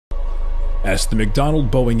As the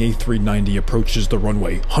McDonnell-Boeing A390 approaches the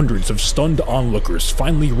runway, hundreds of stunned onlookers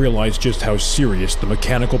finally realize just how serious the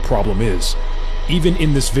mechanical problem is. Even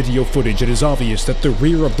in this video footage, it is obvious that the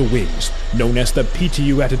rear of the wings, known as the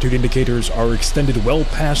PTU attitude indicators, are extended well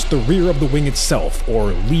past the rear of the wing itself,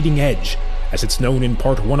 or leading edge, as it's known in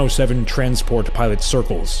Part 107 transport pilot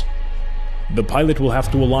circles. The pilot will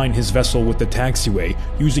have to align his vessel with the taxiway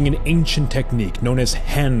using an ancient technique known as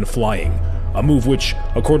hand flying, a move which,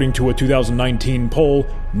 according to a 2019 poll,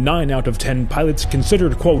 9 out of 10 pilots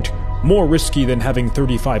considered, quote, more risky than having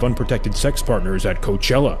 35 unprotected sex partners at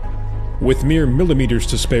Coachella. With mere millimeters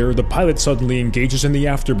to spare, the pilot suddenly engages in the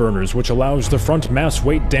afterburners, which allows the front mass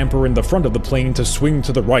weight damper in the front of the plane to swing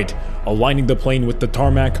to the right, aligning the plane with the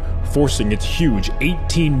tarmac, forcing its huge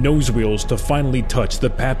 18 nose wheels to finally touch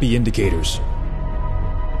the PAPI indicators.